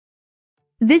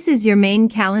This is your main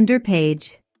calendar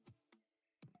page.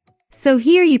 So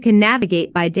here you can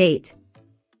navigate by date,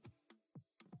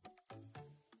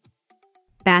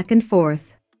 back and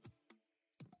forth.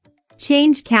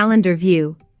 Change calendar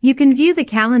view. You can view the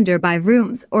calendar by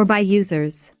rooms or by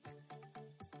users.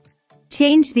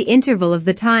 Change the interval of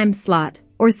the time slot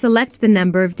or select the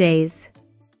number of days.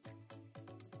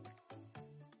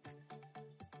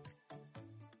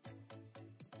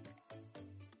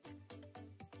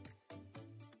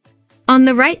 On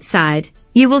the right side,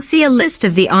 you will see a list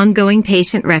of the ongoing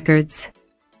patient records,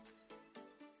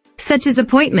 such as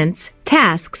appointments,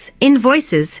 tasks,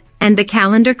 invoices, and the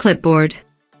calendar clipboard.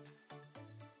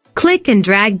 Click and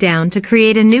drag down to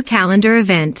create a new calendar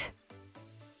event.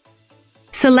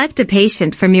 Select a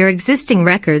patient from your existing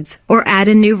records or add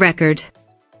a new record.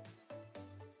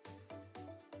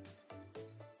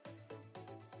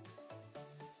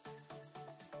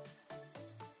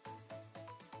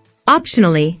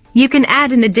 Optionally, you can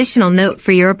add an additional note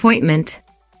for your appointment.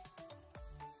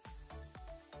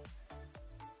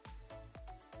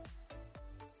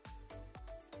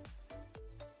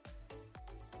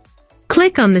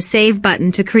 Click on the Save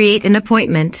button to create an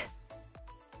appointment.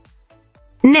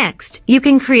 Next, you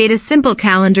can create a simple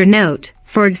calendar note,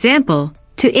 for example,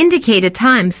 to indicate a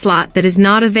time slot that is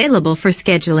not available for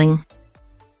scheduling.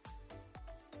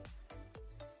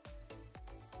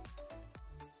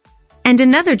 And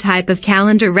another type of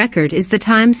calendar record is the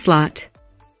time slot.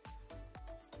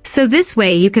 So this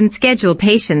way you can schedule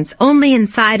patients only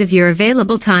inside of your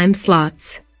available time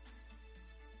slots.